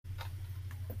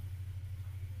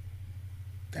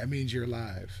That means you're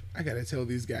live. I gotta tell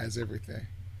these guys everything.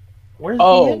 Where's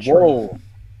the intro? Whoa.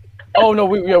 Oh no,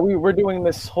 we're doing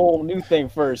this whole new thing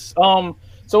first. So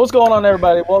what's going on,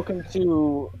 everybody? Welcome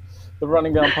to the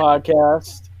Running Gun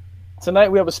Podcast. Tonight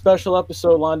we have a special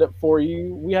episode lined up for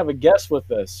you. We have a guest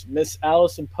with us, Miss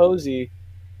Alison Posey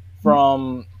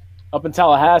from up in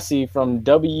Tallahassee from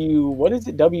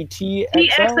WTXL?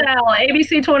 wtxl,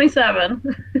 ABC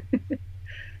 27.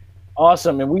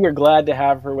 Awesome, and we are glad to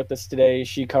have her with us today.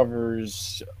 She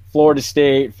covers Florida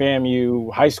State,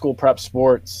 FAMU, high school prep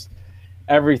sports,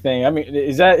 everything. I mean,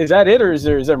 is that it, or is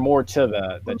there more to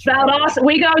that? Valdosta,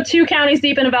 we go 2 counties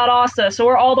deep into Valdosta, so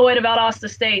we're all the way to Valdosta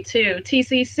State too.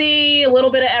 TCC, a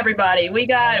little bit of everybody. We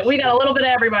got a little bit of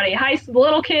everybody.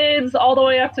 Little kids all the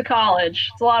way up to college.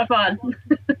 It's a lot of fun.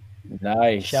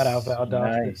 Nice. Shout out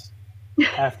Valdosta. Nice.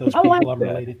 Half those people I'm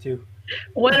related to.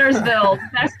 Wintersville,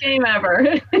 best game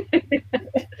ever.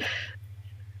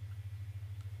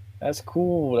 That's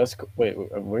cool. That's cool. Wait,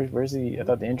 where's the? I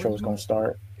thought the intro was going to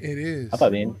start. It is. I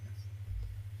thought the.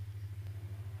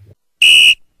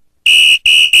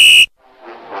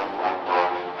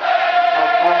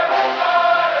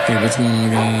 Hey, what's going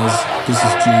on, guys? This is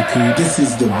JP. This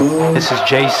is the Bug. This is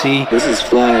JC. This is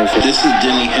Flash. This is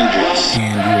Denny Hendricks.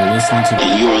 And you're listening to.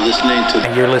 And you're listening to.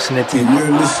 And you're listening to. And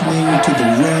you're listening to the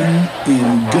Run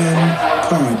and Gun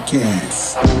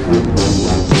Podcast.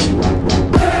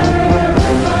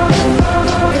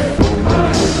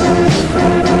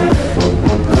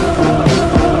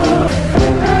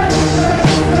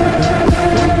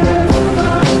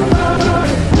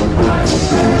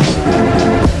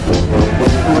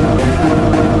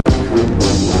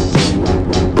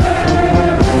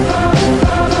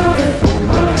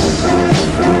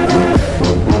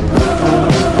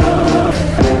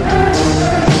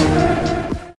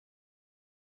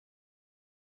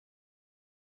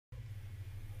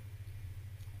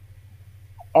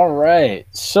 All right,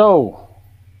 so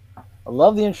I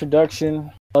love the introduction.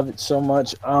 Love it so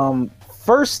much.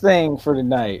 First thing for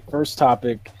tonight, first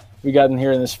topic we got in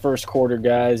here in this first quarter,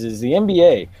 guys, is the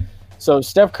NBA. So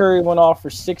Steph Curry went off for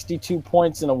 62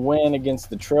 points in a win against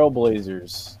the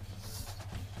Trailblazers.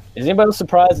 Is anybody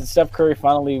surprised that Steph Curry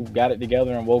finally got it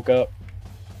together and woke up?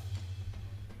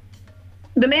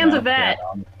 The man's a vet.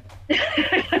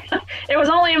 It was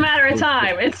only a matter of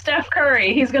time. It's Steph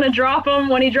Curry. He's going to drop them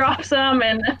when he drops them.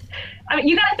 And I mean,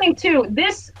 you got to think too,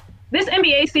 this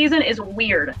NBA season is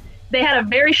weird. They had a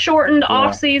very shortened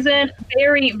off season,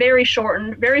 very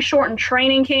shortened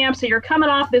training camp. So you're coming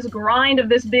off this grind of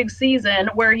this big season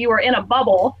where you were in a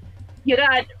bubble. You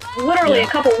got literally a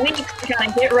couple weeks to kind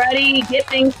of get ready, get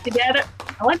things together.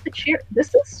 I like the cheer.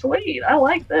 This is sweet. I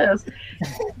like this.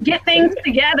 Get things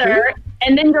together,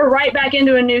 and then go right back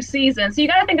into a new season. So you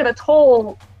got to think of the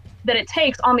toll that it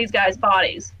takes on these guys'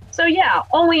 bodies. So yeah,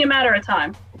 only a matter of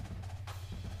time.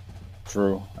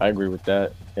 True. I agree with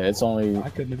that. Yeah, it's only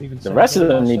I couldn't have even the rest of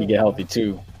them need to get healthy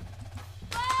too.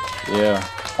 Yeah.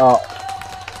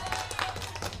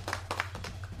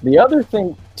 The other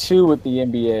thing too with the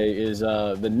NBA is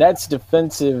the Nets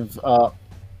defense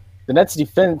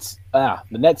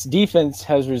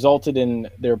has resulted in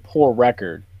their poor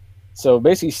record. So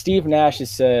basically, Steve Nash has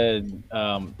said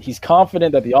he's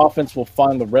confident that the offense will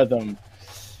find the rhythm,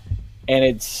 and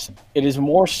it is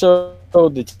more so the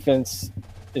defense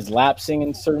is lapsing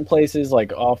in certain places,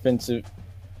 like offensive.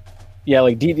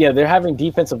 They're having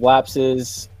defensive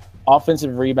lapses,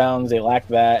 offensive rebounds. They lack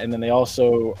that, and then they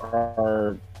also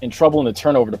are in trouble in the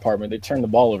turnover department. They turn the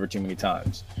ball over too many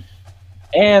times.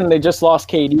 And they just lost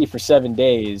KD for 7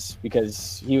 days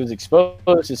because he was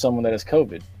exposed to someone that has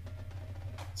COVID.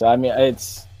 So, I mean, I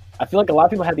feel like a lot of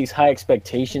people had these high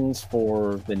expectations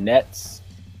for the Nets,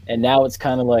 and now it's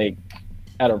kind of like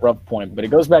at a rough point. But it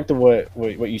goes back to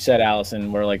what you said,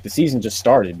 Allison, where like the season just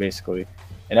started basically,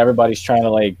 and everybody's trying to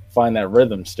like find that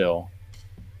rhythm still.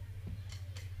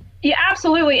 Yeah,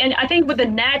 absolutely. And I think with the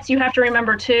Nets, you have to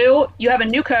remember too, you have a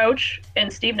new coach in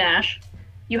Steve Nash.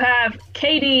 You have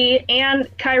KD and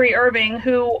Kyrie Irving,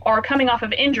 who are coming off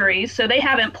of injuries, so they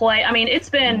haven't played. I mean, it's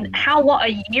been how long?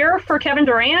 A year for Kevin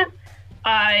Durant.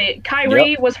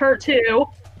 Kyrie was hurt too,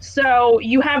 so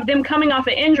you have them coming off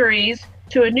of injuries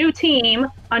to a new team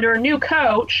under a new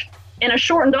coach in a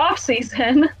shortened off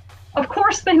season. Of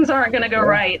course, things aren't going to go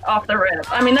right off the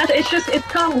rip. I mean, it's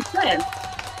common sense.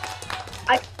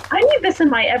 I need this in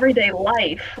my everyday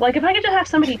life. Like, if I could just have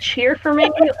somebody cheer for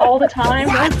me all the time,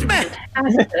 that's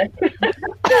fantastic. but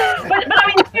I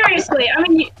mean, seriously, I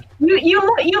mean,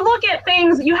 you look at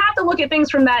things, you have to look at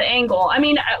things from that angle. I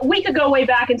mean, we could go way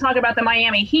back and talk about the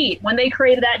Miami Heat when they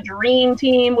created that dream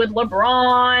team with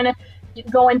LeBron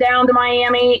going down to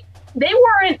Miami. they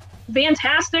weren't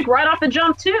fantastic right off the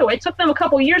jump too. It took them a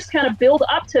couple years to kind of build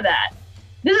up to that.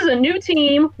 This is a new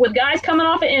team with guys coming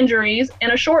off of injuries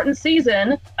and a shortened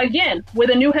season, again, with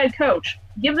a new head coach.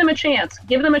 Give them a chance.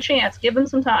 Give them a chance. Give them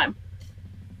some time.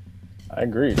 I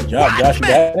agree. Good job, Josh.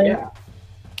 Yeah.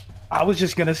 I was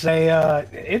just going to say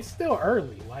it's still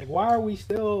early. Like, why are we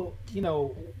still,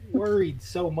 worried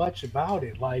so much about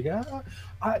it? Like,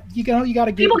 you got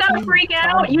to give people got to freak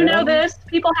out. You know this.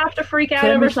 People have to freak out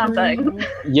over something.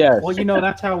 Yes. Well,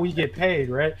 that's how we get paid,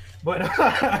 right? But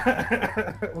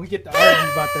we get to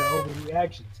argue about their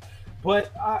overreactions.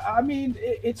 But I mean,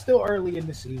 it's still early in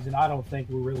the season. I don't think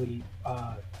we really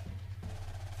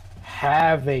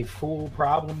have a full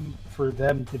problem for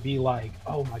them to be like,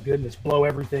 oh my goodness, blow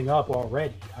everything up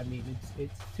already. I mean,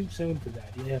 it's too soon for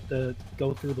that. You have to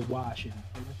go through the wash and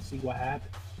let's see what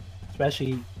happens.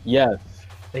 Especially, yes,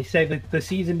 they say that the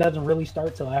season doesn't really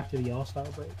start till after the All-Star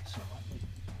break. So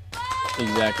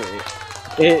exactly.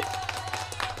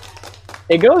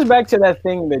 It goes back to that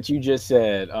thing that you just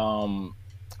said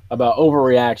about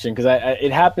overreaction, because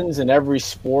it happens in every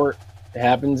sport. It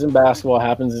happens in basketball. It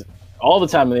happens all the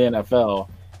time in the NFL.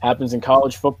 Happens in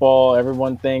college football.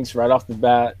 Everyone thinks right off the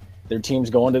bat their team's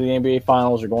going to the NBA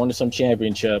Finals or going to some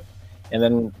championship, and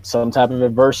then some type of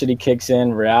adversity kicks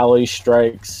in, reality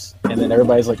strikes, and then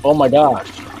everybody's like, "Oh my gosh!"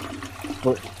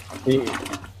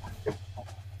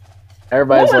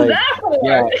 Everybody's like,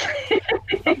 "Yeah."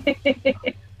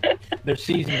 Their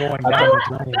season going down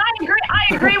the drain.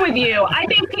 I agree with you. I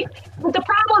think the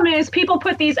problem is people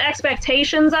put these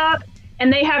expectations up,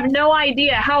 and they have no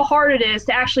idea how hard it is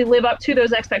to actually live up to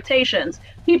those expectations.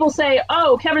 People say,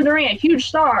 oh, Kevin Durant, huge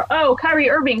star. Oh,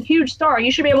 Kyrie Irving, huge star.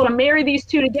 You should be able to marry these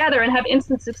two together and have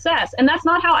instant success. And that's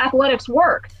not how athletics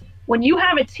work. When you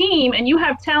have a team and you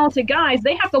have talented guys,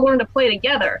 they have to learn to play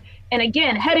together. And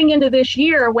again, heading into this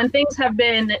year when things have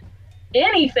been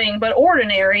anything but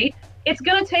ordinary, it's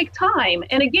going to take time.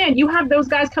 And again, you have those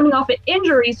guys coming off of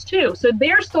injuries too. So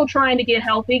they're still trying to get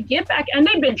healthy, get back. And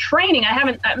they've been training.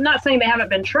 I'm not saying they haven't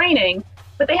been training,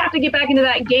 but they have to get back into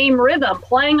that game rhythm,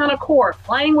 playing on a court,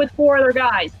 playing with four other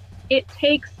guys. It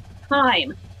takes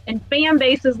time. And fan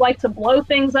bases like to blow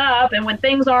things up. And when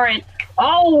things aren't,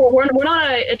 oh, we're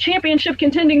not a championship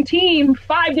contending team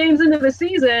 5 games into the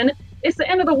season, it's the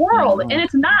end of the world. And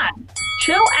it's not.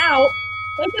 Chill out,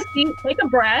 take a seat, take a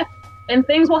breath, and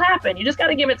things will happen. You just got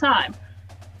to give it time.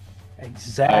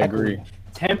 Exactly. I agree.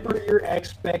 Temper your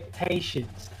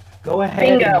expectations. Go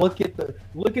ahead and look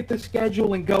at the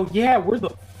schedule and go, yeah, we're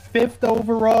the 5th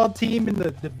overall team in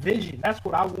the division. That's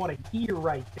what I want to hear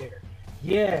right there.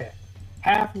 Yeah,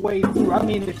 halfway through. I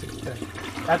mean, it's expected.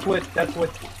 That's what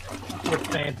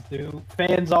fans do.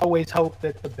 Fans always hope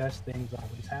that the best things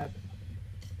always happen.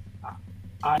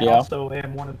 I also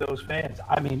am one of those fans.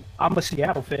 I mean, I'm a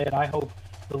Seattle fan. I hope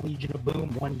the Legion of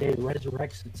Boom one day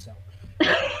resurrects itself.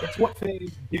 It's what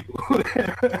fans do,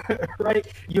 right?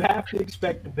 You have to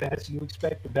expect the best. You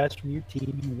expect the best from your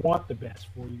team. You want the best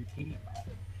for your team.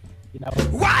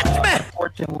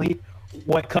 Unfortunately,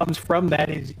 what comes from that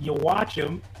is you watch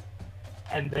them,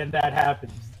 and then that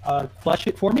happens. Flush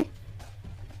it for me.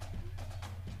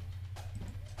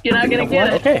 You're not gonna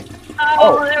get it. Okay.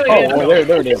 There we go. Well,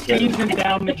 there it is. Season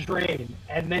down the drain,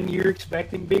 and then you're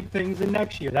expecting big things in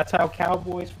next year. That's how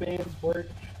Cowboys fans work.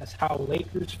 That's how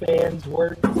Lakers fans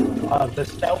work. The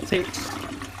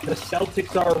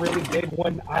Celtics are a really big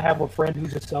one. I have a friend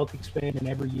who's a Celtics fan, and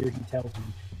every year he tells me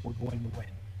we're going to win.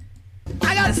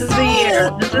 This is the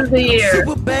year. This is the year.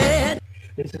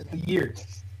 This is the year.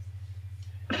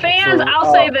 Fans,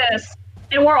 I'll say this,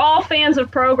 and we're all fans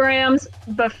of programs,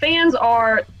 but fans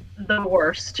are the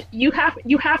worst. You have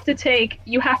to take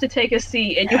a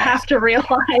seat, and you have to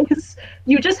realize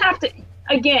you just have to.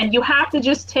 Again, you have to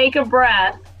just take a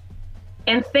breath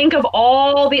and think of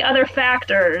all the other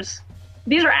factors.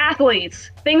 These are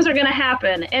athletes. Things are going to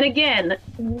happen. And again,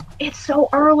 it's so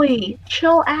early.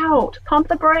 Chill out. Pump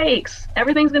the brakes.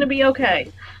 Everything's going to be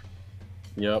okay.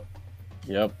 Yep.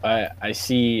 I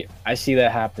see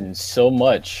that happen so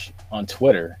much on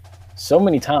Twitter, so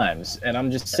many times, and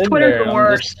I'm just sitting Twitter's there. The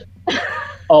worst.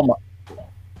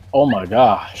 Oh my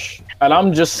gosh. And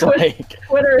I'm just like,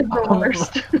 Twitter is the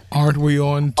worst. Aren't we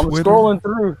on Twitter? I'm scrolling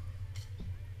through.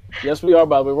 Yes, we are,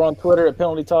 by the way. We're on Twitter at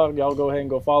Penalty Talk. Y'all go ahead and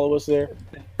go follow us there.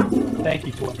 Thank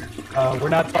you, Twitter. We're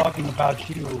not talking about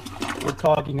you. We're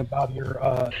talking about your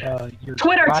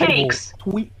Twitter rival takes.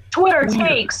 Twitter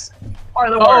Takes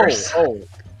are the worst.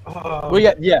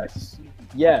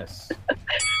 Yes.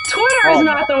 Twitter is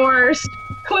not the worst.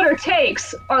 Twitter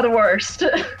takes are the worst.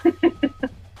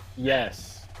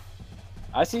 Yes.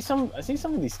 I see some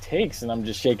of these takes, and I'm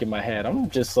just shaking my head. I'm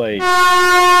just like,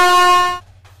 yeah.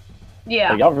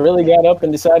 Y'all really got up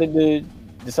and decided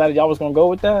y'all was gonna go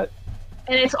with that.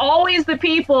 And it's always the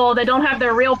people that don't have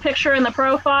their real picture in the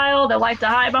profile that like to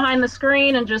hide behind the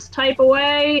screen and just type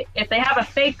away. If they have a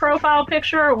fake profile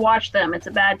picture, watch them. It's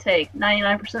a bad take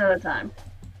 99% of the time.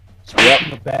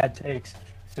 Speaking of bad takes,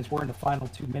 since we're in the final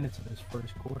 2 minutes of this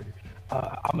first quarter,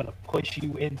 I'm going to push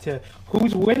you into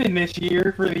who's winning this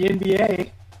year for the NBA.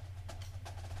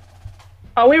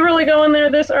 Are we really going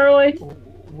there this early?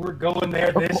 We're going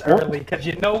there this early because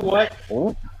you know what?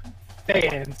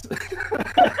 Fans.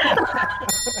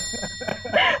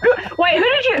 Wait, who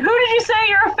did you say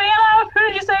you're a fan of? Who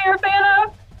did you say you're a fan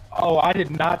of? Oh, I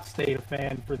did not stay a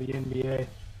fan for the NBA.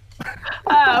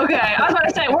 Oh, okay. I was about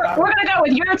to say we're gonna go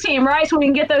with your team, right? So we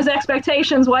can get those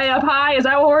expectations way up high. Is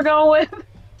that what we're going with?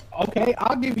 Okay,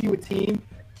 I'll give you a team.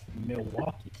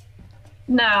 Milwaukee.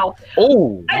 No.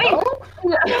 Oh. No?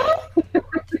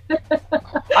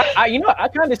 I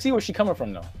kind of see where she's coming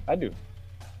from, though. I do.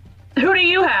 Who do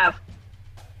you have?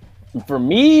 For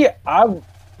me, I'm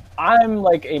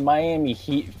like a Miami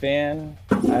Heat fan.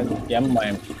 I'm a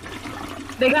Miami Heat.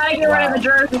 They gotta get rid of the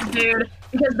jerseys, dude.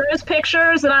 Because those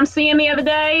pictures that I'm seeing the other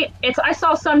day, I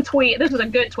saw some tweet. This was a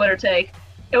good Twitter take.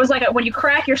 It was like when you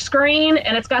crack your screen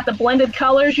and it's got the blended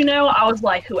colors, I was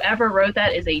like, whoever wrote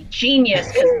that is a genius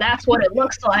because that's what it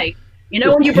looks like.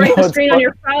 When you break the screen on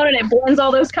your phone and it blends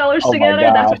all those colors together,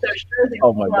 that's what those jerseys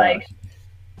look like.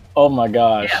 Oh my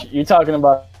gosh. Yeah. You're talking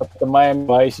about the Miami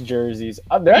Vice jerseys.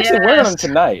 They're actually wearing them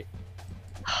tonight.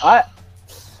 I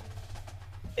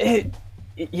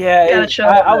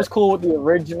was cool with the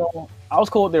original.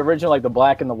 Like the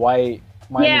black and the white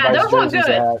Miami Vice jerseys.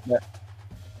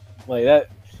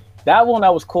 That one I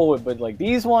was cool with, but like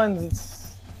these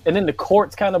ones, and then the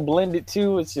court's kind of blended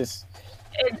too. It's just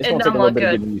it's gonna take a little bit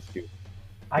of getting used to.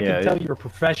 I can tell you're a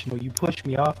professional. You pushed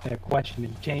me off that question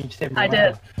and changed it. I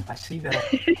did. I see that.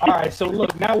 All right, so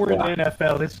look, now we're in the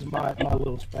NFL. This is my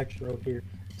little spectrum here.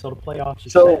 So the playoffs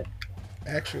are set.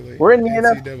 Actually, we're in the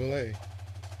NCAA.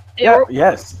 Yeah.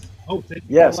 Yes. Oh,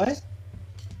 yes.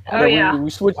 Oh yeah. We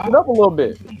switched it up a little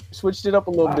bit.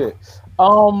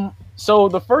 So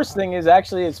the first thing is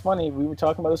actually, it's funny. We were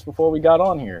talking about this before we got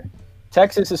on here.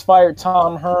 Texas has fired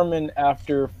Tom Herman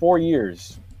after 4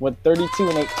 years. Went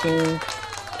 32-18.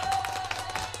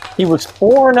 He was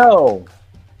 4-0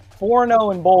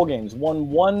 in bowl games.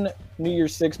 Won one New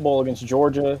Year's Six bowl against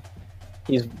Georgia.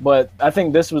 But I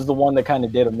think this was the one that kind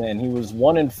of did him in. He was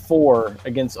 1-4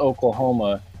 against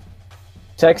Oklahoma.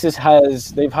 Texas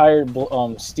they've hired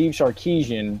Steve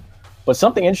Sarkisian. But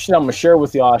something interesting I'm gonna share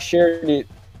with y'all. I shared it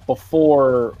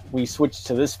before we switched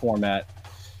to this format.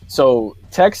 So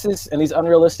Texas and these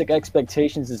unrealistic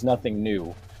expectations is nothing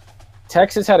new.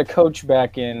 Texas had a coach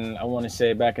back in the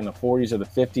 40s or the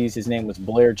 50s. His name was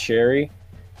Blair Cherry.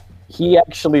 He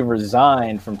actually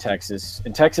resigned from Texas,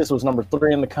 and Texas was number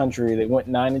 3 in the country. They went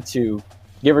 9-2.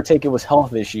 Give or take, it was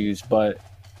health issues, but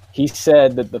he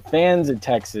said that the fans in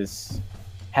Texas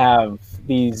have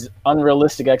these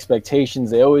unrealistic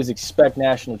expectations. They always expect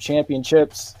national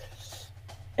championships.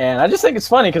 And I just think it's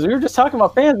funny because we were just talking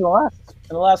about fans in the last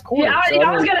quarter. Yeah,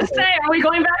 I was going to say, are we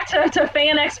going back to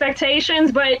fan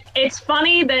expectations? But it's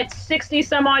funny that 60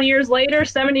 some odd years later,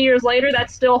 70 years later,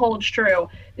 that still holds true.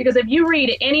 Because if you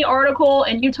read any article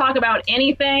and you talk about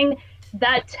anything,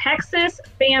 that Texas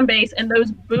fan base and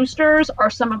those boosters are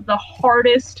some of the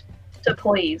hardest to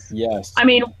please. Yes. I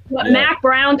mean, what Mac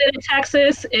Brown did in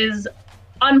Texas is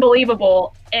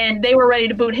unbelievable, and they were ready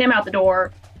to boot him out the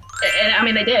door. And I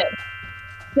mean, they did.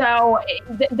 So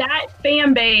that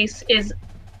fan base is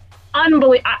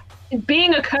unbelievable.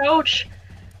 Being a coach,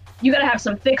 you got to have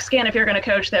some thick skin if you're going to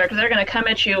coach there, because they're going to come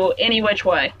at you any which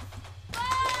way.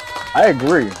 I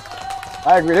agree.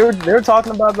 They were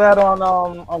talking about that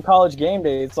on College Game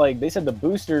Day. It's like they said the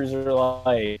boosters are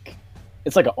like,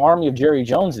 it's like an army of Jerry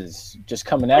Joneses just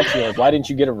coming at you. Like, why didn't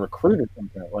you get a recruit or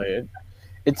something? Like,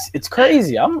 it's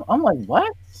crazy. I'm like,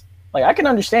 what? Like, I can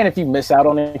understand if you miss out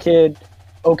on a kid.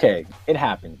 Okay, it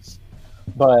happens.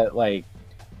 But like,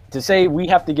 to say we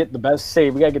got to get the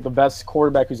best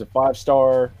quarterback who's a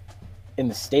 5-star in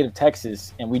the state of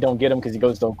Texas, and we don't get him because he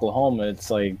goes to Oklahoma. It's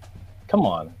like, come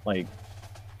on. Like,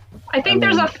 I think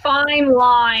there's a fine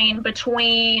line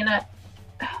between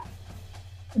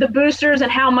the boosters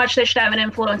and how much they should have an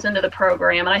influence into the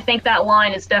program. And I think that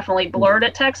line is definitely blurred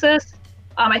at Texas.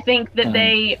 I think that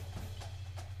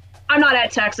I'm not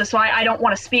at Texas, so I don't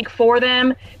want to speak for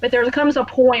them, but there comes a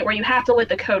point where you have to let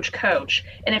the coach coach.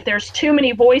 And if there's too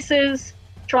many voices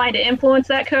trying to influence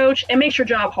that coach, it makes your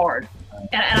job hard.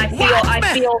 And I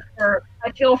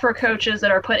feel for coaches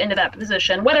that are put into that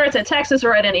position, whether it's at Texas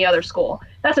or at any other school.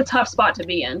 That's a tough spot to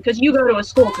be in because you go to a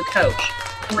school to coach.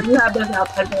 And when you have those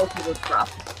outside voices, it's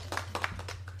rough.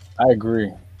 I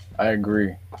agree.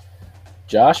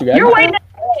 Josh, you got You're waiting to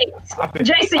wait.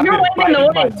 Jason, you're waiting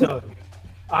to wait.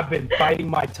 I've been biting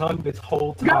my tongue this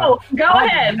whole time. Go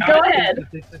ahead.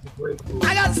 This is a great move.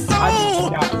 I got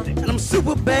soul, and I'm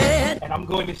super bad. And I'm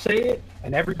going to say it,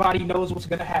 and everybody knows what's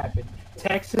going to happen.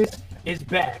 Texas is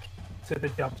back to the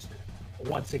dumpster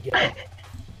once again.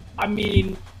 I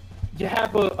mean, you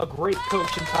have a great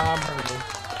coach in Tom Herman,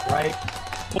 right?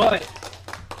 But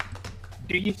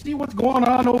do you see what's going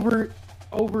on over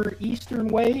Eastern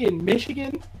Way in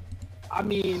Michigan? I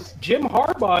mean, Jim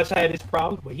Harbaugh's had his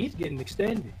problems, but he's getting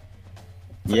extended.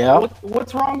 Yeah.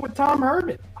 What's wrong with Tom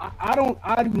Herman?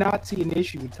 I do not see an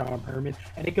issue with Tom Herman,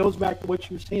 and it goes back to what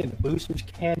you were saying. The boosters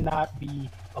cannot be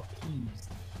appeased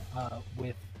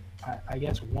with, I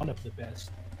guess, one of the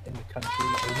best in the country, or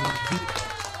one of the best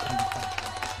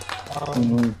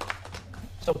in the country.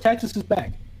 So Texas is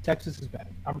back.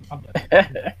 I'm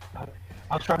done.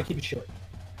 I'll try to keep it short.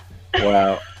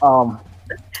 Wow.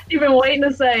 You've been waiting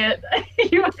to say it.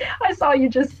 I saw you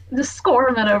just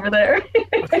squirming over there.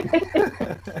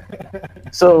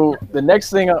 So the next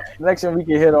thing we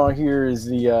can hit on here is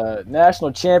the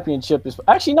national championship.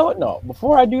 Actually, no.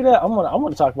 Before I do that, I'm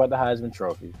gonna talk about the Heisman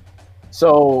Trophy.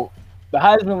 So the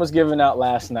Heisman was given out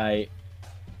last night.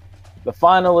 The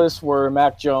finalists were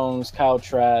Mac Jones, Kyle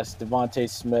Trask, Davonta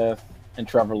Smith, and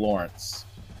Trevor Lawrence.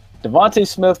 Davonta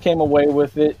Smith came away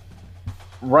with it.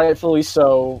 Rightfully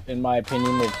so, in my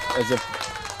opinion, because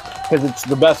it's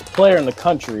the best player in the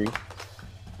country,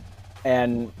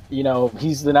 and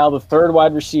he's now the third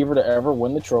wide receiver to ever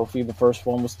win the trophy. The first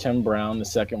one was Tim Brown. The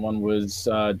second one was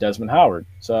Desmond Howard.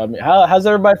 So, I mean, how's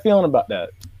everybody feeling about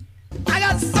that? I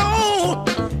got soul,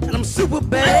 and I'm super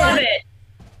bad. I love it.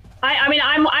 I mean,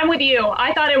 I'm with you.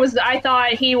 I thought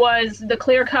he was the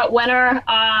clear-cut winner.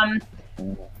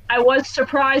 I was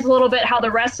surprised a little bit how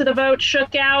the rest of the vote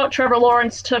shook out. Trevor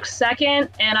Lawrence took second,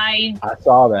 and I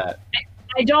saw that.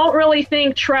 I don't really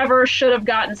think Trevor should have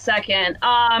gotten second.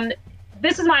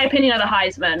 This is my opinion of the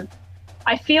Heisman.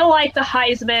 I feel like the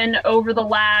Heisman over the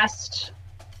last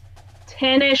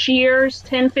 10-ish years,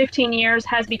 10, 15 years,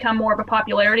 has become more of a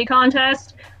popularity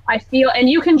contest. I feel, and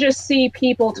you can just see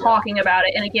people talking about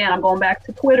it. And again, I'm going back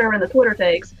to Twitter and the Twitter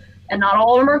takes, and not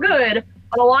all of them are good.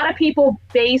 But a lot of people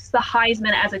base the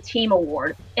Heisman as a team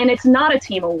award, and it's not a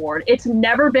team award. It's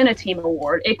never been a team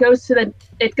award. It goes to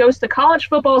college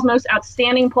football's most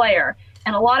outstanding player.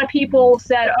 And a lot of people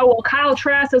said, "Oh, well, Kyle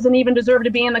Trask doesn't even deserve to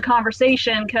be in the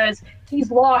conversation because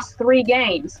he's lost 3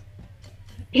 games."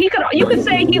 You could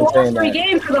say he lost 3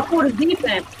 games for the Florida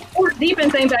defense. Florida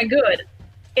defense ain't that good.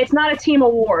 It's not a team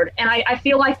award, and I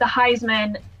feel like the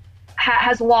Heisman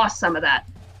has lost some of that.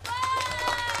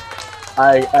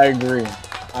 I agree.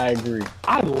 I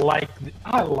like you.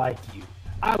 I like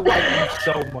you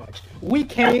so much. We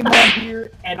came on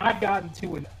here and I got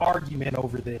into an argument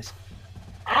over this.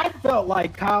 I felt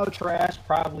like Kyle Trask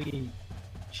probably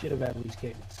should have at least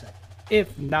came in second,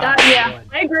 if not. Yeah,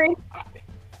 I agree.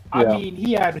 I mean,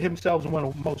 he had himself one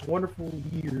of the most wonderful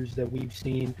years that we've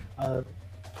seen,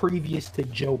 previous to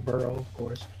Joe Burrow, of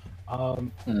course.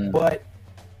 But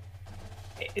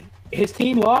his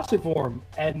team lost it for him,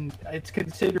 and it's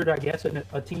considered, I guess,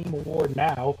 a team award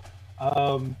now.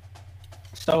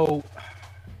 So,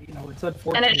 it's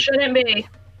unfortunate. And it shouldn't be.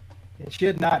 It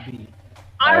should not be.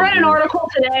 I read an article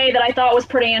today that I thought was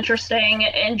pretty interesting,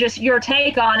 and just your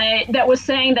take on it, that was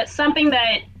saying that something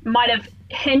that might have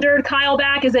hindered Kyle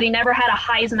back is that he never had a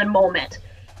Heisman moment.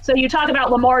 So you talk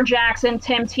about Lamar Jackson,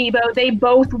 Tim Tebow, they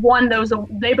both won the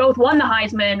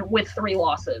Heisman with 3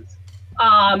 losses.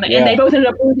 And they both ended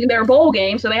up losing their bowl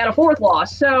game, so they had a 4th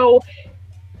loss. So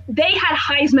they had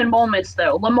Heisman moments,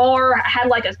 though. Lamar had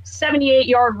like a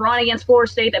 78-yard run against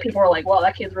Florida State that people were like, well,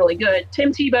 that kid's really good.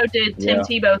 Tim Tebow did Tim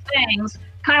Tebow things.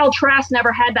 Kyle Trask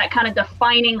never had that kind of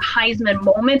defining Heisman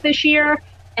moment this year,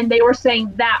 and they were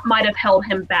saying that might have held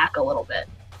him back a little bit.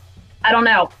 I don't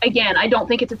know. Again, I don't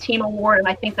think it's a team award, and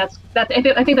I think that's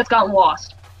gotten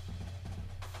lost.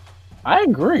 I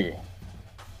agree.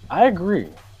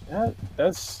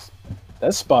 That's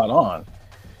spot on.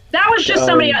 That was just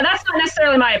somebody. That's not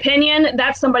necessarily my opinion.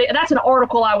 That's an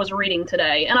article I was reading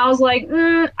today, and I was like,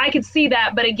 I could see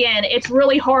that. But again, it's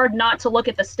really hard not to look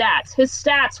at the stats. His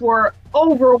stats were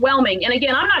overwhelming. And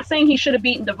again, I'm not saying he should have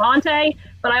beaten Davonta,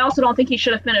 but I also don't think he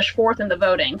should have finished 4th in the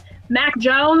voting. Mac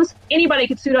Jones, anybody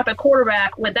could suit up at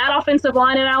quarterback with that offensive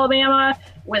line in Alabama,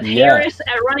 with Harris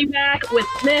at running back, with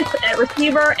Smith at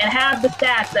receiver, and have the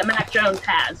stats that Mac Jones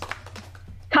has.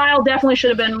 Kyle definitely should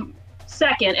have been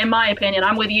second, in my opinion.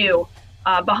 I'm with you,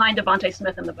 behind Davonta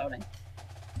Smith in the voting.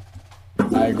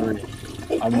 I agree.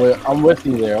 I'm with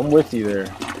you there.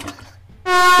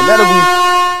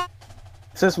 But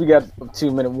since we got a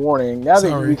 2-minute warning, now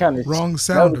that we kind of wrong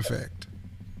sound effect.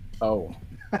 Oh.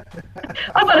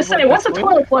 I'm about to say, what's the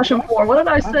toilet flushing for? What did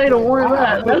I say to warn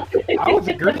that? I was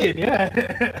agreeing,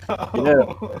 yeah.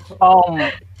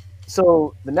 Yeah.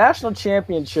 So the national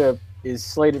championship is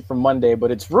slated for Monday,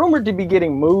 but it's rumored to be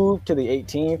getting moved to the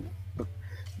 18th.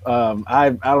 I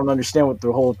don't understand what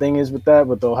the whole thing is with that,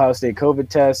 with the Ohio State COVID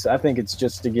test. I think it's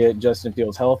just to get Justin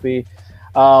Fields healthy.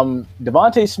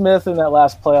 Davonta Smith in that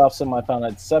last playoff semifinal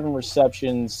had 7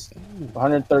 receptions,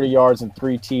 130 yards, and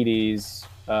 3 TDs.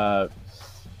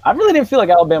 I really didn't feel like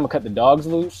Alabama cut the dogs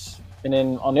loose. And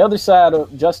then on the other side,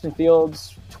 Justin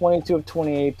Fields, 22 of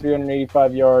 28,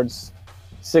 385 yards,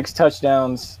 6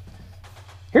 touchdowns.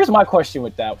 Here's my question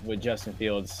with Justin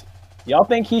Fields. Y'all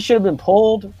think he should have been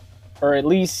pulled, or at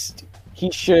least he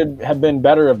should have been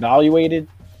better evaluated?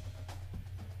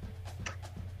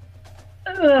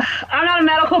 I'm not a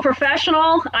medical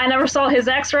professional. I never saw his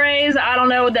x-rays. I don't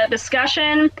know that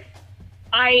discussion.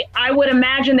 I would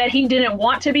imagine that he didn't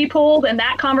want to be pulled and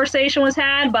that conversation was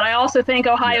had, but I also think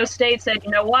Ohio State said,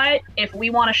 you know what, if we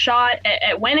want a shot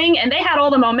at winning, and they had all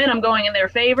the momentum going in their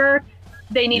favor,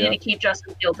 they needed to keep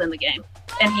Justin Fields in the game,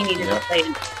 and he needed to stay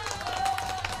in.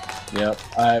 Yep.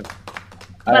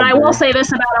 But I will say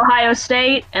this about Ohio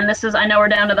State, and this is, I know we're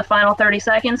down to the final 30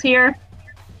 seconds here.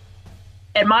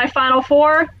 In my Final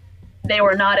Four, they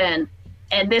were not in.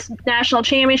 And this national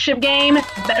championship game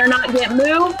better not get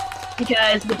moved,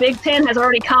 because the Big Ten has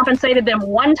already compensated them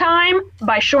one time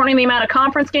by shortening the amount of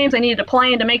conference games they needed to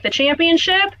play in to make the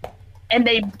championship. And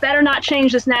they better not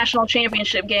change this national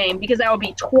championship game, because that would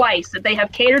be twice that they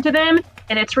have catered to them,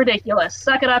 and it's ridiculous.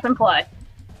 Suck it up and play.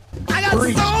 I got soul.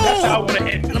 That's how I want to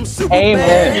hit. I'm super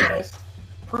Amen.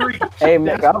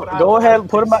 Amen. Go ahead,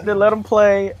 put them out there, let them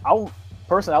play.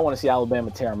 Personally, I want to see Alabama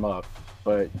tear them up,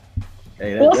 but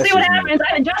hey, we'll see what happens.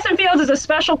 Justin Fields is a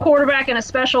special quarterback and a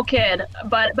special kid,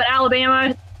 but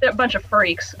Alabama, they're a bunch of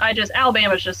freaks.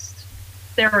 Alabama's just,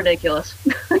 they're ridiculous.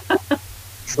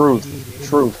 Truth.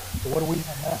 What do we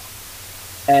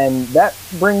have now? And that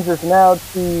brings us now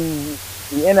to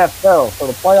the NFL. So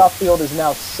the playoff field is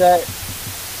now set.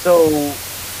 So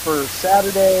for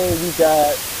Saturday, we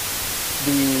got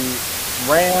the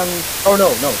Rams. Oh, no.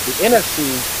 The NFC.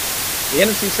 The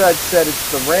NFC side said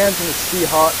it's the Rams and the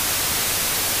Seahawks.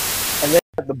 And then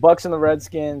the Bucks and the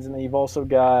Redskins. And then you've also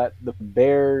got the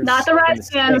Bears. Not the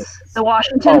Redskins. The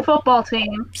Washington football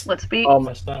team. Let's be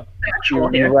factual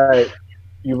here.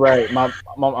 You're right. I'm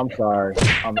sorry.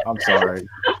 I'm sorry.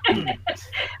 The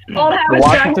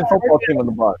Washington football team and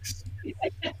the Bucks.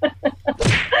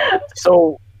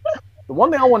 So the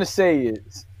one thing I want to say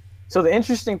is, so the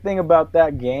interesting thing about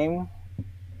that game,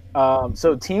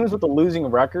 so teams with a losing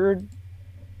record,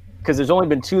 because there's only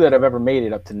been 2 that have ever made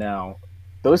it up to now,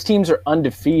 those teams are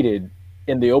undefeated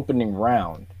in the opening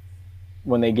round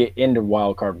when they get into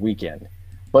Wild Card Weekend.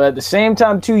 But at the same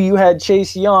time, too, you had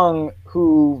Chase Young,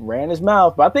 who ran his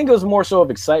mouth, but I think it was more so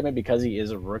of excitement because he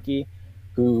is a rookie,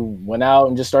 who went out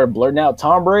and just started blurting out,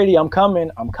 "Tom Brady, I'm coming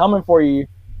for you."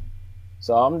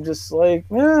 So I'm just like,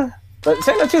 yeah. But at the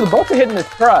same time, too, the Bucs are hitting his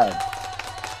stride.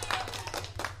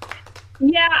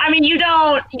 Yeah, I mean, you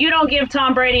don't give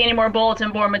Tom Brady any more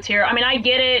bulletin board material. I mean, I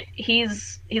get it.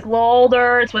 He's a little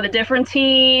older. It's with a different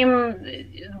team.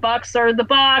 The Bucs are the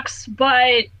Bucs,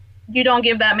 but you don't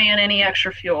give that man any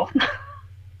extra fuel.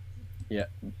 Yeah,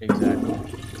 exactly.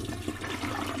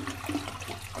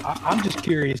 I'm just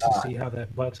curious to see how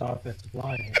that Bucs offensive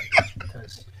line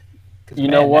is, because you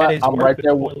know what? I'm right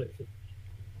there with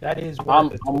that is.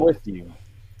 I'm with you.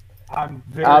 I'm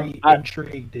very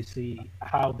intrigued to see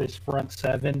how this front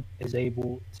 7 is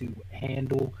able to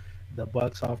handle the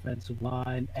Bucs offensive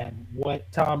line and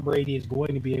what Tom Brady is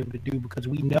going to be able to do, because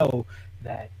we know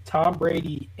that Tom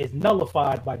Brady is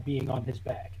nullified by being on his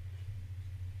back.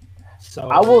 So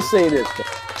I will say this.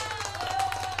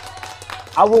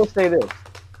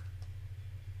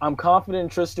 I'm confident in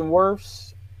Tristan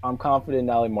Wirfs. I'm confident in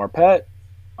Ali Marpet.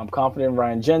 I'm confident in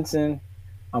Ryan Jensen.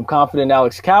 I'm confident in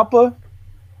Alex Kappa.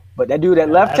 But that dude at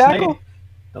left tackle,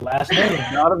 the last name,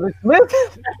 Donovan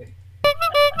Smith.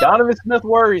 Donovan Smith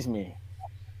worries me.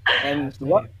 And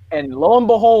lo and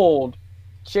behold,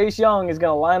 Chase Young is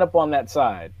going to line up on that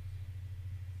side.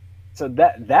 So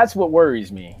that's what worries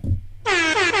me.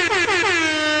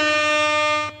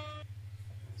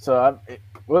 So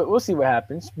we'll see what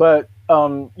happens. But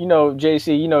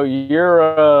JC,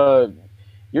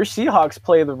 your Seahawks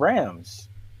play the Rams,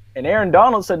 and Aaron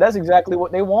Donald said that's exactly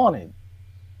what they wanted.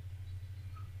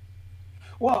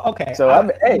 Well, okay. So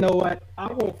you know what? I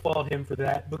won't fault him for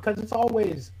that because it's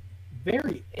always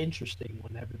very interesting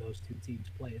whenever those two teams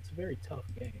play. It's a very tough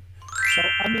game. So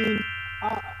I mean,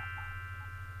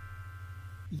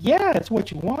 yeah, it's what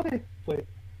you wanted, but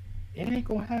it ain't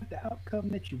gonna have the outcome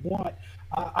that you want.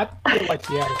 I feel like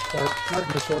Seattle's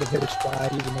starting to sort of hit a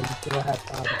stride, even though you still have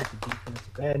problems with the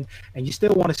defensive end, and you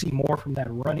still want to see more from that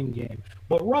running game.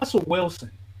 But Russell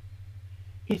Wilson,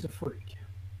 he's a freak.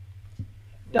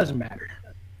 Doesn't matter.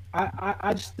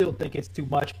 I still think it's too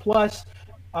much. Plus,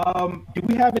 do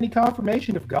we have any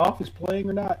confirmation if Goff is playing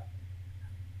or not?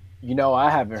 You know, I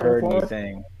haven't heard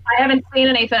anything. I haven't seen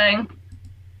anything.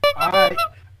 But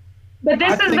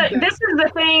this is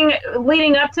the thing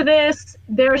leading up to this.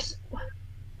 There's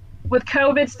with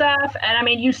COVID stuff, and I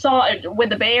mean, you saw it with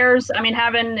the Bears. I mean,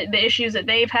 having the issues that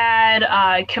they've had.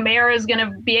 Kamara is going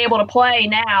to be able to play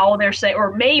now. They're saying,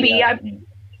 or maybe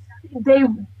they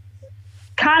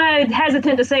kind of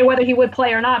hesitant to say whether he would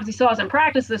play or not because he still hasn't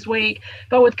practiced this week.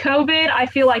 But with COVID, I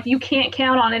feel like you can't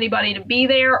count on anybody to be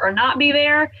there or not be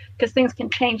there because things can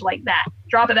change like that.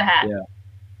 Drop of the hat.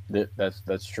 Yeah,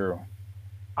 that's true.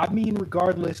 I mean,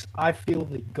 regardless, I feel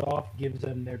that Goff gives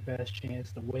them their best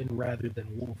chance to win rather than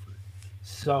Wolford.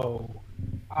 So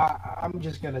I'm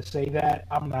just going to say that.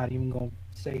 I'm not even going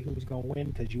to say who's going to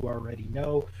win because you already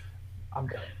know. I'm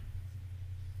done.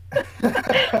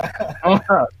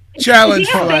 Challenge is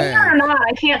he a flag. fan or not?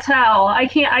 I can't tell. I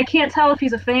can't tell if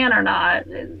he's a fan or not.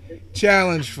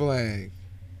 Challenge flag.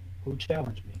 Who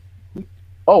challenged me?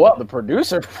 Oh, well, the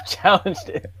producer challenged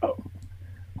it.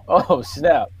 Oh,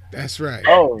 snap. That's right.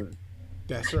 Oh,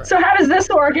 that's right. So how does this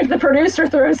work if the producer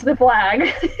throws the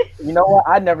flag? You know what?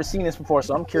 I'd never seen this before,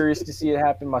 so I'm curious to see it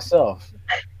happen myself.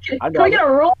 Can we get a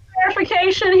rule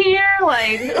clarification here?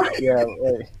 Like, yeah.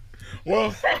 Wait.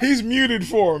 Well, he's muted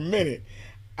for a minute.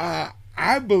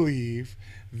 I believe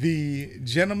the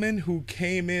gentleman who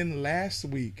came in last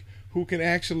week who can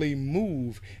actually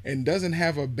move and doesn't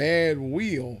have a bad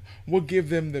wheel will give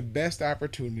them the best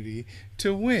opportunity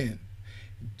to win.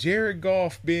 Jared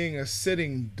Goff being a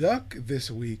sitting duck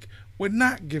this week would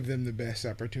not give them the best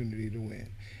opportunity to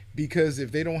win because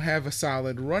if they don't have a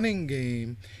solid running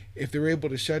game, if they're able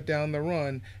to shut down the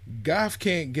run, Goff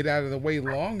can't get out of the way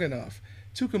long enough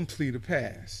to complete a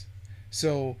pass.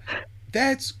 So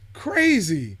that's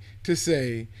crazy to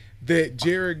say that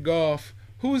Jared Goff,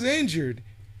 who's injured,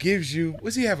 gives you,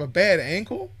 does he have a bad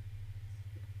ankle?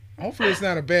 Hopefully it's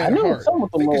not a bad heart. I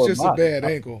think it's just a bad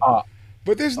ankle.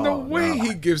 But there's no way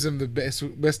he gives him the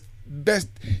best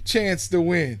chance to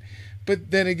win.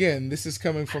 But then again, this is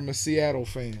coming from a Seattle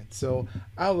fan, so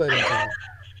I'll let him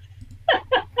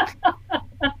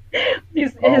go.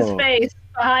 His face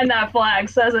behind that flag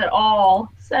says it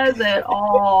all. Says it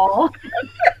all.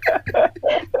 Does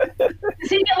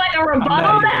he get like a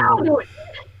rebuttal now?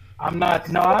 I'm not.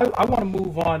 No, I want to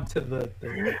move on to the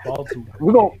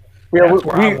Baltimore.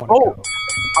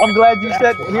 I'm glad you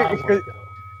said here.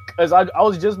 Because I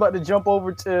was just about to jump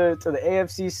over to the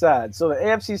AFC side. So the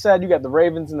AFC side, you got the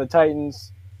Ravens and the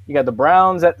Titans. You got the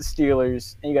Browns at the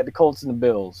Steelers. And you got the Colts and the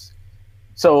Bills.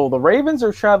 So the Ravens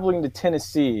are traveling to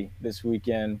Tennessee this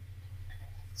weekend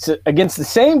against the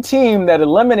same team that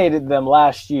eliminated them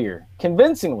last year,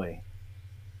 convincingly.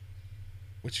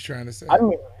 What you trying to say?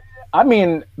 I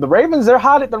mean, the Ravens, they're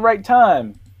hot at the right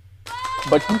time.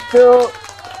 But you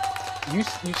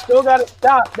still got to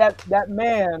stop that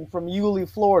man from Yulee,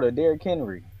 Florida, Derrick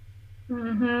Henry.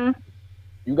 Mm-hmm.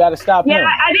 You got to stop him. Yeah,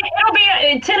 I think it'll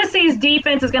be Tennessee's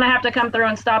defense is going to have to come through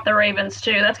and stop the Ravens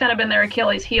too. That's kind of been their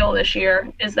Achilles heel this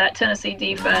year is that Tennessee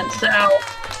defense. So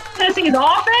Tennessee's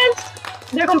offense,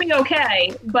 they're going to be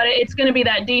okay, but it's going to be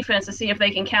that defense to see if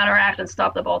they can counteract and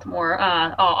stop the Baltimore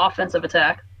offensive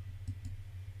attack.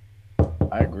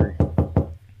 I agree.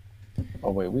 Oh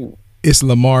wait, it's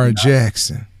Lamar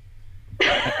Jackson.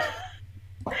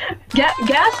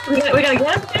 Guess? We got a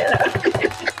guess?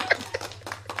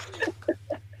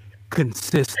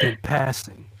 Consistent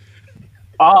passing.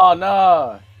 Oh,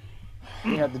 no.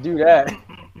 You have to do that.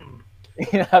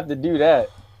 You have to do that.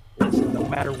 No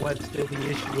matter what, still the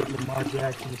issue with Lamar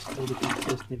Jackson is still the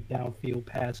consistent downfield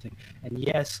passing. And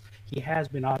yes, he has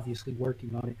been obviously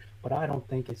working on it, but I don't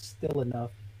think it's still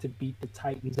enough to beat the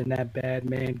Titans and that bad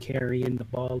man carrying the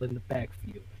ball in the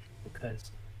backfield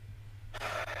because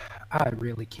I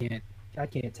really can't. I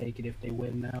can't take it if they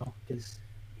win now because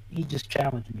he just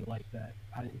challenged me like that.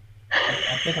 I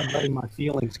think I'm letting my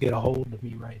feelings get a hold of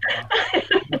me right now.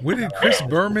 What did Chris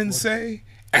Berman say?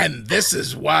 And this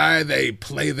is why they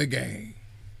play the game.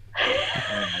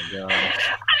 Oh my God.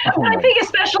 I think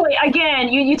especially, again,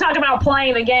 you talk about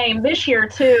playing the game this year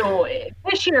too.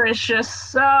 This year is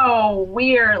just so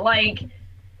weird. Like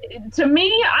to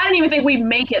me, I didn't even think we'd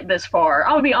make it this far.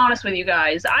 I'll be honest with you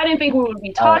guys. I didn't think we would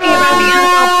be talking about the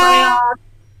NFL playoffs.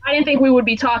 I didn't think we would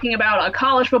be talking about a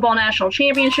college football national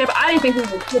championship. I didn't think we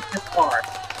would get this far.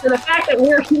 So the fact that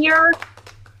we're here,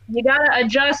 you got to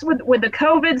adjust with the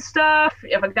COVID stuff.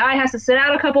 If a guy has to sit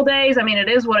out a couple days, I mean, it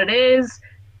is what it is.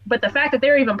 But the fact that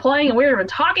they're even playing and we're even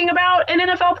talking about an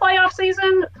NFL playoff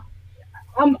season,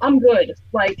 I'm good.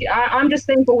 Like, I'm just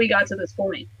thankful we got to this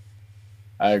point.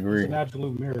 I agree. It's an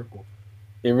absolute miracle.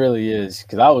 It really is,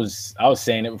 because I was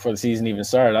saying it before the season even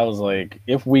started. I was like,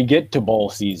 if we get to bowl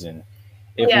season,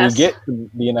 if we get to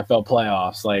the NFL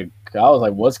playoffs, like, I was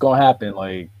like, what's going to happen?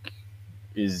 Like,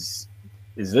 is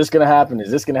this going to happen? Is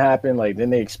this going to happen? Like,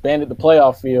 then they expanded the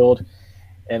playoff field,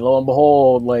 and lo and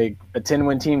behold, like, a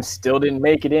 10-win team still didn't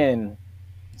make it in.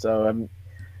 So,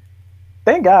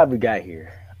 thank God we got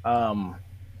here.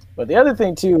 But the other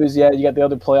thing, too, is, you got the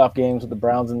other playoff games with the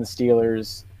Browns and the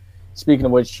Steelers. Speaking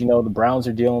of which, the Browns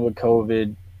are dealing with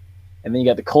COVID. And then you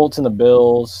got the Colts and the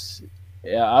Bills.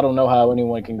 Yeah, I don't know how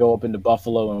anyone can go up into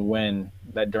Buffalo and win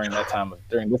that during this time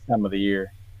of the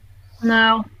year.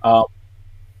 No.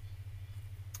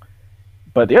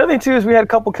 But the other thing, too, is we had a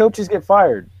couple coaches get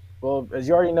fired. Well, as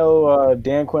you already know,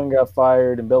 Dan Quinn got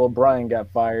fired and Bill O'Brien got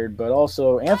fired. But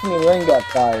also Anthony Lynn got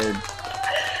fired.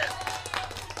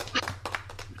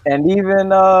 And even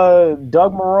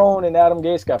Doug Marrone and Adam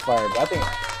Gase got fired. But I think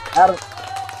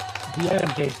the Adam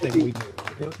Gase thing,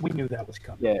 we knew that was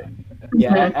coming.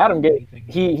 Yeah. Adam Gase,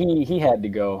 he had to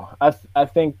go. I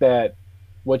think that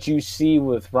what you see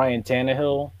with Ryan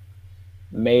Tannehill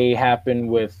may happen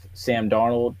with Sam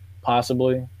Darnold,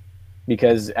 possibly,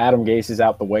 because Adam Gase is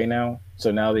out the way now. So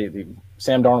now the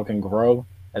Sam Darnold can grow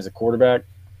as a quarterback.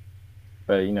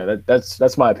 But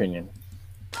that's my opinion.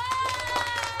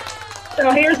 So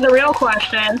here's the real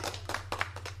question.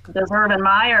 Does Urban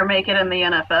Meyer make it in the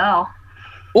NFL?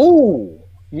 Ooh.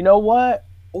 You know what?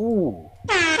 Ooh.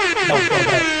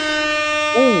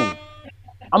 Ooh.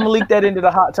 I'm going to leak that into the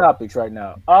hot topics right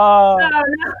now. No.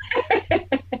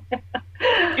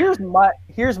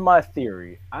 Here's my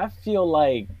theory. I feel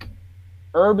like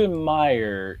Urban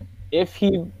Meyer, if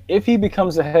he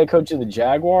becomes the head coach of the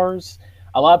Jaguars,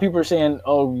 a lot of people are saying,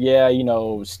 oh, yeah,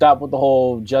 stop with the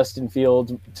whole Justin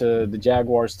Fields to the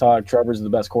Jaguars talk. Trevor's the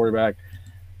best quarterback.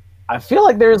 I feel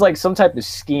like there's like some type of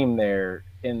scheme there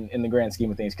in the grand scheme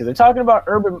of things, because they're talking about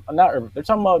they're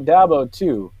talking about Dabo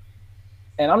too.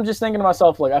 And I'm just thinking to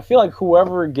myself, like, I feel like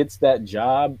whoever gets that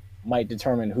job might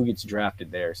determine who gets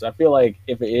drafted there. So I feel like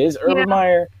if it is Urban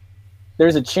Meyer,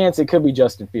 there's a chance it could be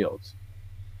Justin Fields.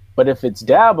 But if it's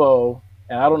Dabo,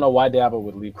 and I don't know why Dabo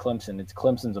would leave Clemson.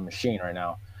 Clemson's a machine right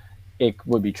now. It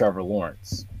would be Trevor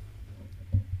Lawrence.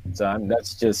 So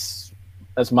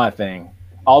that's my thing.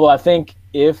 Although I think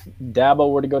if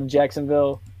Dabo were to go to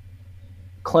Jacksonville,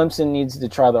 Clemson needs to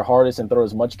try their hardest and throw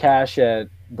as much cash at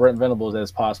Brent Venables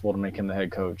as possible to make him the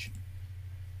head coach.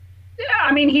 Yeah,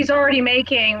 I mean, he's already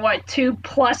making,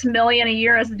 $2+ million a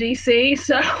year as a DC,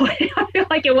 so I feel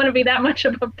like it wouldn't be that much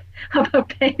of a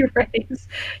pay raise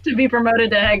to be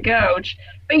promoted to head coach.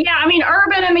 But yeah, I mean,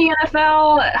 Urban in the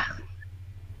NFL,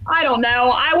 I don't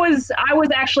know. I was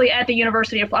actually at the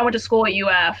University of – I went to school at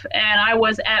UF, and I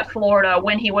was at Florida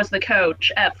when he was the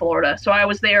coach at Florida. So I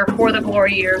was there for the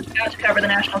glory years, got to cover the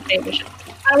national championship.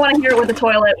 I don't want to hear it with the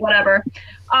toilet, whatever.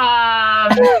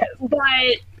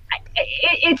 But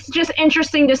it's just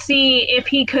interesting to see if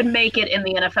he could make it in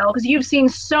the NFL, because you've seen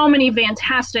so many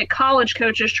fantastic college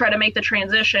coaches try to make the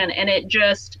transition, and it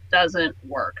just doesn't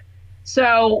work.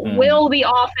 So will the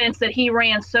offense that he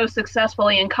ran so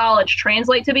successfully in college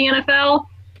translate to the NFL?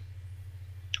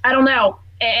 I don't know.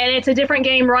 And it's a different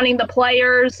game running the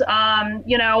players.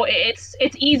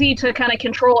 It's easy to kind of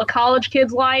control a college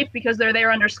kid's life because they're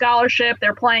there under scholarship.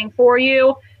 They're playing for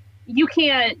you. You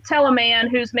can't tell a man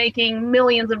who's making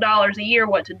millions of dollars a year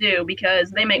what to do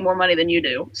because they make more money than you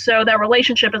do. So that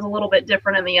relationship is a little bit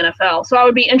different in the NFL. So I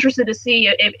would be interested to see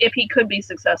if he could be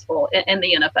successful in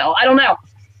the NFL. I don't know.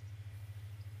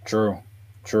 True.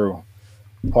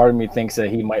 Part of me thinks that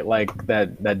he might like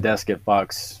that desk at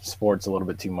Fox Sports a little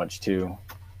bit too much too.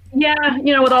 Yeah,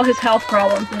 with all his health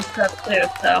problems and stuff too.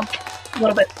 So a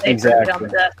little bit safer on the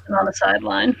desk and on the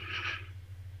sideline.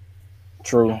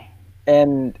 True.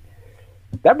 And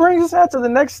that brings us out to the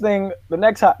next thing, the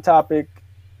next hot topic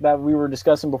that we were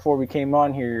discussing before we came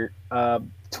on here.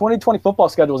 2020 football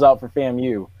schedule is out for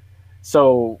FAMU.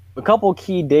 So a couple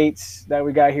key dates that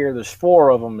we got here, there's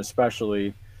 4 of them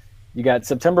especially. You got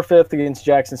September 5th against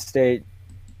Jackson State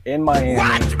in Miami.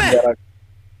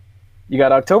 You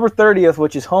got October 30th,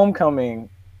 which is homecoming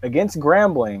against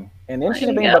Grambling. And the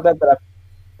interesting thing about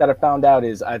that I found out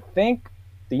is I think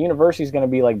the university is going to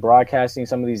be like broadcasting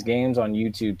some of these games on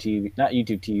YouTube TV, not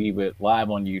YouTube TV, but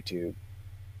live on YouTube,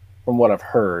 from what I've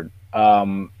heard.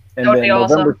 And that would then be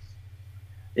November. awesome.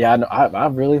 Yeah, I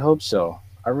really hope so.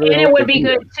 I really And hope it would they be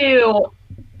do good too.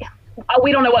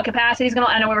 We don't know what capacity is going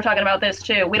to. I know we were talking about this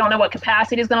too. We don't know what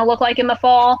capacity is going to look like in the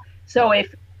fall. So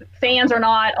if fans are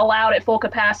not allowed at full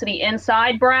capacity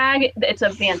inside Bragg, it's a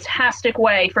fantastic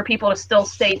way for people to still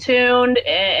stay tuned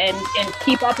and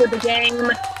keep up with the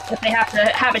game. If they have to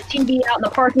have a TV out in the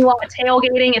parking lot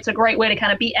tailgating, it's a great way to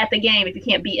kind of be at the game if you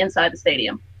can't be inside the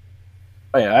stadium.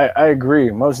 Oh, yeah, I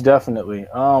agree, most definitely.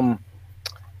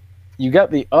 You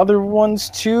got the other ones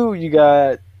too. You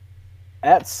got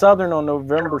at Southern on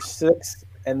November 6th,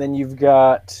 and then you've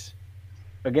got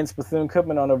against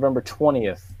Bethune-Cookman on November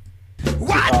 20th.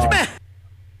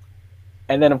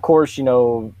 And then, of course,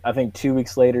 I think 2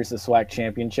 weeks later is the SWAC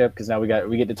championship, because now we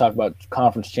get to talk about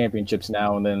conference championships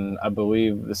now. And then I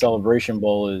believe the Celebration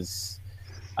Bowl is,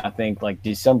 I think, like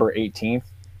December 18th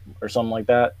or something like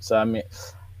that. So I mean,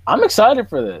 I'm excited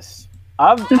for this.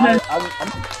 I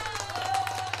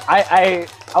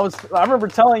remember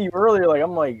telling you earlier, like,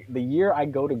 I'm like, the year I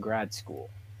go to grad school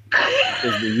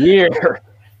is the year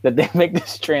that they make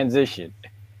this transition,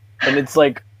 and it's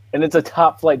a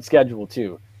top flight schedule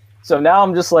too. So now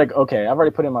I'm just like, okay, I've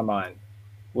already put in my mind,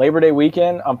 Labor Day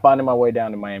weekend, I'm finding my way down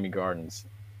to Miami Gardens,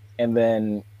 and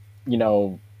then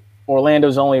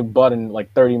Orlando's only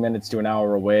like 30 minutes to an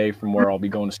hour away from where I'll be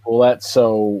going to school at.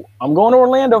 So I'm going to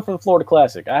Orlando for the Florida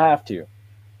Classic. I have to,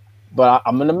 but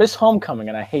I'm gonna miss homecoming,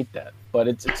 and I hate that. But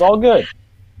it's all good.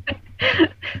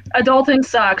 Adulting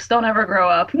sucks. Don't ever grow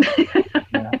up.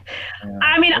 Yeah,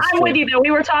 I mean, I'm true. with you though.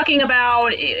 We were talking about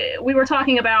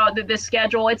this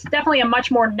schedule. It's definitely a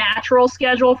much more natural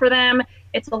schedule for them.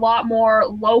 It's a lot more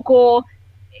local.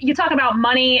 You talk about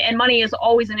money, and money is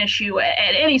always an issue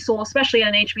at any school, especially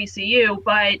at an HBCU,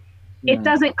 but it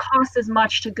doesn't cost as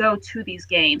much to go to these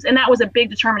games. And that was a big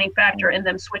determining factor in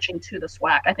them switching to the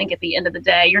SWAC. I think at the end of the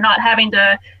day, you're not having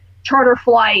to charter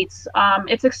flights.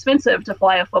 It's expensive to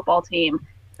fly a football team.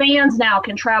 Fans now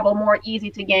can travel more easy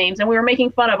to games. And we were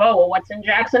making fun of, what's in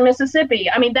Jackson, Mississippi?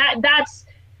 I mean,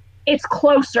 it's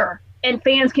closer, and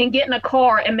fans can get in a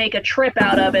car and make a trip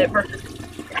out of it versus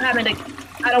having to,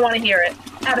 I don't want to hear it,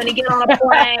 having to get on a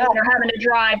plane or having to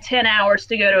drive 10 hours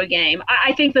to go to a game.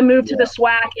 I think the move to the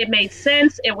SWAC, it made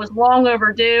sense. It was long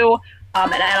overdue.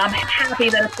 And I'm happy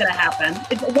that it's going to happen.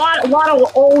 It's a lot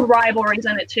of old rivalries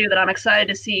in it too that I'm excited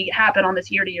to see happen on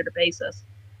this year-to-year basis.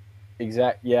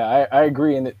 Exactly. Yeah, I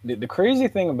agree. And the crazy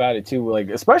thing about it too, like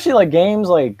especially like games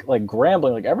like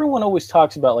Grambling, like everyone always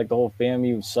talks about like the whole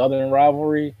FAMU Southern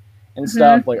rivalry and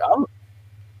stuff. Like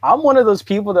I'm one of those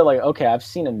people that like, okay, I've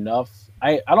seen enough.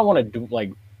 I don't want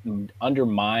to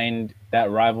undermine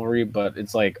that rivalry, but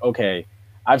it's like, okay,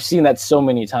 I've seen that so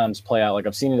many times play out. Like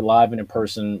I've seen it live and in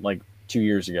person like 2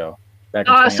 years ago.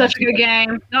 Such a good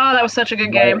game. Oh, that was such a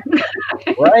good game.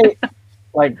 Right.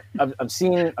 Like I've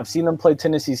seen them play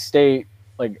Tennessee State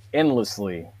like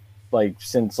endlessly, like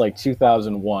since like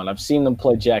 2001. I've seen them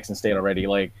play Jackson State already.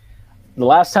 Like the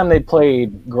last time they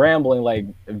played Grambling, like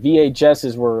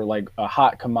VHSs were like a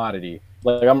hot commodity.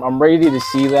 Like I'm ready to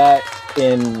see that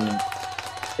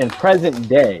in present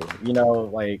day.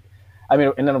 Like I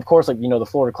mean, and then of course like the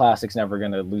Florida Classic's never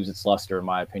gonna lose its luster in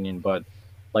my opinion, but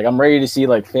like I'm ready to see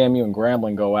like FAMU and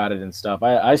Grambling go at it and stuff.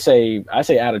 I say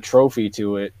add a trophy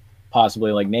to it.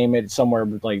 Possibly like name it somewhere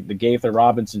like the Gaither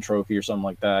Robinson Trophy or something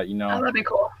like that. Oh, that'd be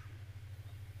cool.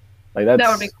 Like that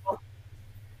would be cool.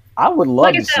 I would love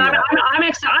like I to said, see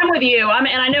that. I'm with you. And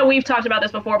I know we've talked about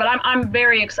this before, but I'm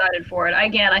very excited for it.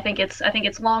 Again, I think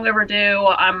it's long overdue.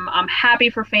 I'm happy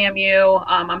for FAMU.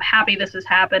 I'm happy this is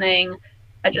happening.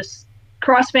 I just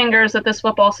cross fingers that this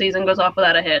football season goes off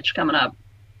without a hitch coming up.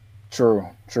 True.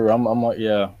 I'm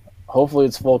yeah. Hopefully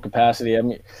it's full capacity. I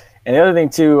mean. And the other thing,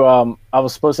 too, I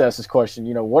was supposed to ask this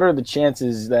question, what are the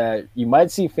chances that you might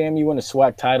see FAMU win a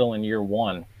SWAC title in year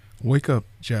one? Wake up,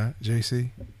 JC.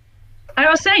 I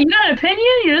was saying, you got an opinion?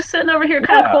 You're just sitting over here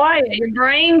kind of quiet. Your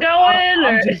brain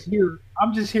going?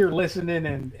 I'm just here listening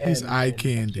and he's eye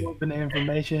candy. The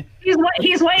information. He's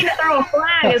waiting to throw a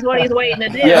flag is what he's waiting to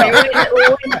do. Yeah. You're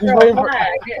waiting to throw a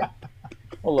flag.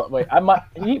 Hold on, wait.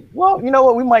 Well, you know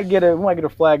what? We might get a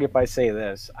flag if I say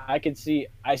this. I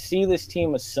see this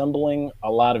team assembling a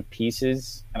lot of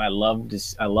pieces, and I love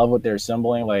this. I love what they're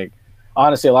assembling. Like,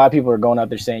 honestly, a lot of people are going out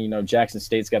there saying, Jackson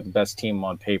State's got the best team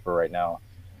on paper right now.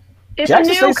 It's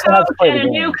Jackson a new State still has coach to play and the a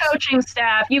new games. coaching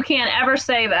staff. You can't ever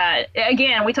say that.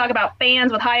 Again, we talk about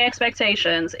fans with high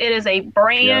expectations. It is a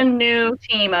brand new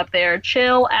team up there.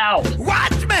 Chill out.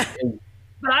 Watch me.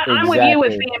 But I'm with you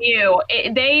with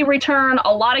FAMU. They return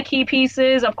a lot of key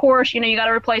pieces. Of course, you got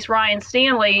to replace Ryan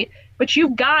Stanley, but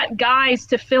you've got guys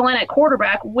to fill in at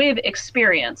quarterback with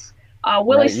experience.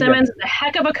 Willie Simmons is a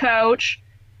heck of a coach.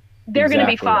 They're going to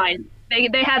be fine.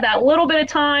 They had that little bit of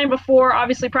time before,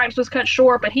 obviously, practice was cut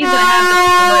short, but he's going to have this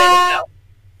team ready to go.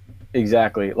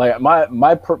 Exactly. Like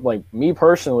me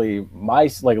personally,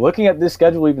 looking at this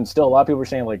schedule, even still, a lot of people are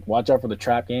saying like, watch out for the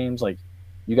trap games. Like,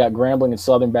 you got Grambling and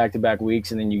Southern back-to-back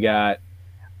weeks, and then you got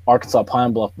Arkansas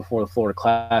Pine Bluff before the Florida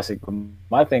Classic. But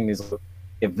my thing is,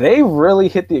 if they really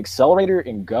hit the accelerator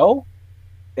and go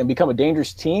and become a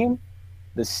dangerous team,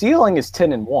 the ceiling is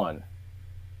 10-1,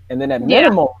 and then at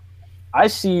minimum, I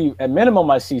see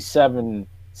 7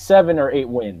 or 8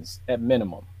 wins at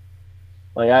minimum.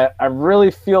 Like, I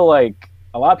really feel like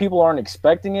a lot of people aren't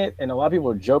expecting it, and a lot of people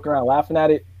are joking around, laughing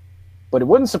at it. But it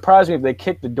wouldn't surprise me if they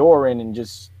kicked the door in and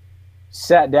just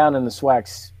sat down in the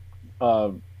SWAC's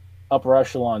upper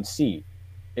echelon seat.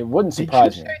 It wouldn't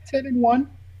surprise me. Did you say 10-1?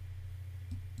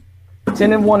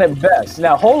 10-1 at best.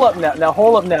 Now hold up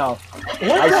now.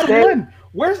 Where's that one?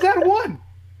 Where's that one?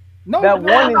 No, that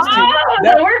one is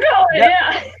we're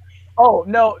going. Oh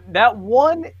no, that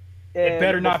one. It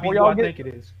better not be who I think it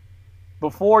is.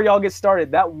 Before y'all get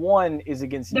started, that one is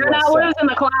against They're not losing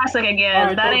the Classic again.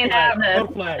 Right, that ain't happening.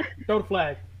 Throw the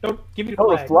flag. Give me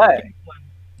the flag. flag.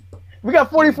 We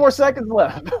got 44 seconds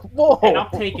left. Whoa. And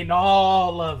I'm taking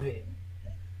all of it.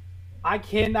 I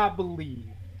cannot believe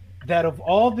that of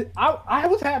all the I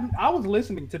was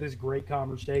listening to this great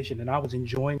conversation, and I was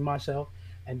enjoying myself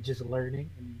and just learning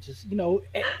and just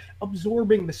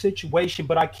absorbing the situation.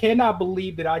 But I cannot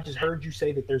believe that I just heard you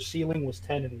say that their ceiling was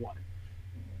 10-1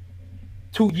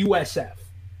 to USF.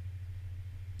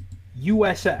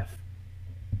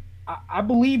 I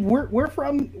believe we're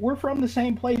from the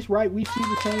same place, right? We see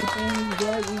the same things,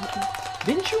 right?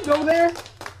 Didn't you go there?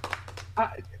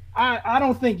 I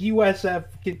don't think USF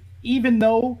can, even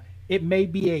though it may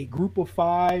be a group of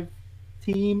 5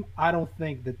 team, I don't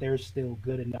think that they're still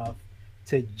good enough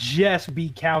to just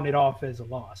be counted off as a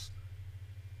loss.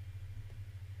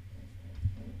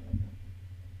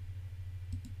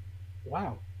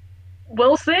 Wow.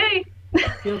 We'll see. I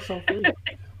feel so free.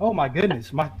 Oh my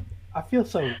goodness. I feel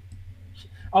so.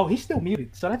 Oh, he's still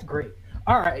muted, so that's great.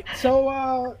 All right,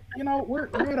 so we're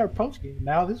at our post game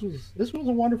now. This was a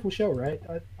wonderful show, right?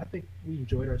 I think we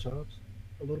enjoyed ourselves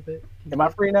a little bit. Am I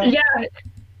free now? Yeah,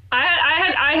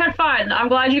 I had fun. I'm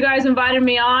glad you guys invited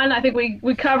me on. I think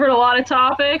we covered a lot of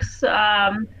topics.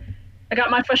 I got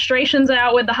my frustrations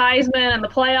out with the Heisman and the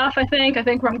playoff. I think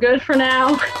I'm good for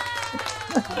now.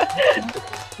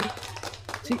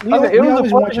 See, we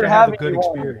always want you to have a good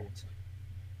experience.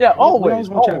 Yeah, always. We always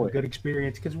want you to have a good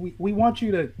experience because we want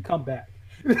you to come back.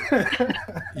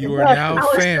 You are now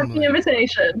family. The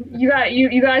invitation. You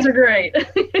guys are great.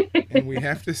 And we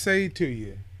have to say to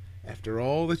you, after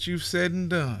all that you've said and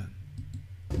done,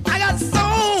 I got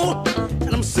soul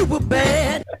and I'm super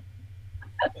bad.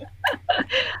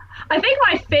 I think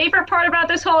my favorite part about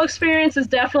this whole experience is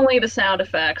definitely the sound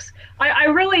effects. I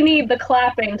really need the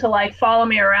clapping to follow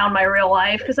me around my real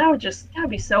life, because that would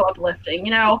be so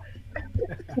uplifting,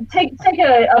 Take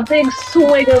a big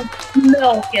swig of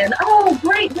milk and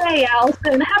great day,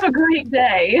 Allison. Have a great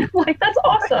day. That's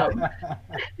awesome.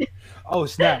 Oh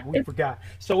snap, we forgot.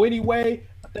 So anyway,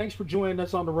 thanks for joining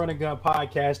us on the Run and Gun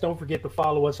podcast. Don't forget to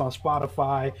follow us on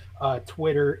Spotify,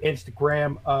 Twitter,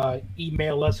 Instagram.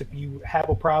 Email us if you have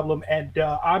a problem. And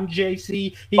I'm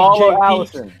JC. He's follow JP.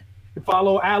 Allison.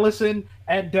 Follow Allison,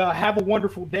 and have a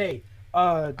wonderful day.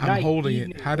 I'm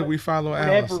holding it. How do we follow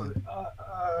Allison?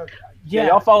 Yeah,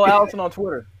 y'all follow Allison on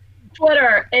Twitter.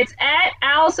 Twitter, it's at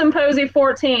Alison Posey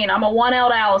 14. I'm a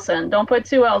 1L'd Allison. Don't put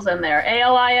 2 L's in there.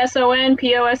 ALISON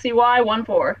POSEY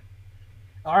 14.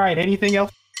 All right. Anything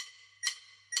else?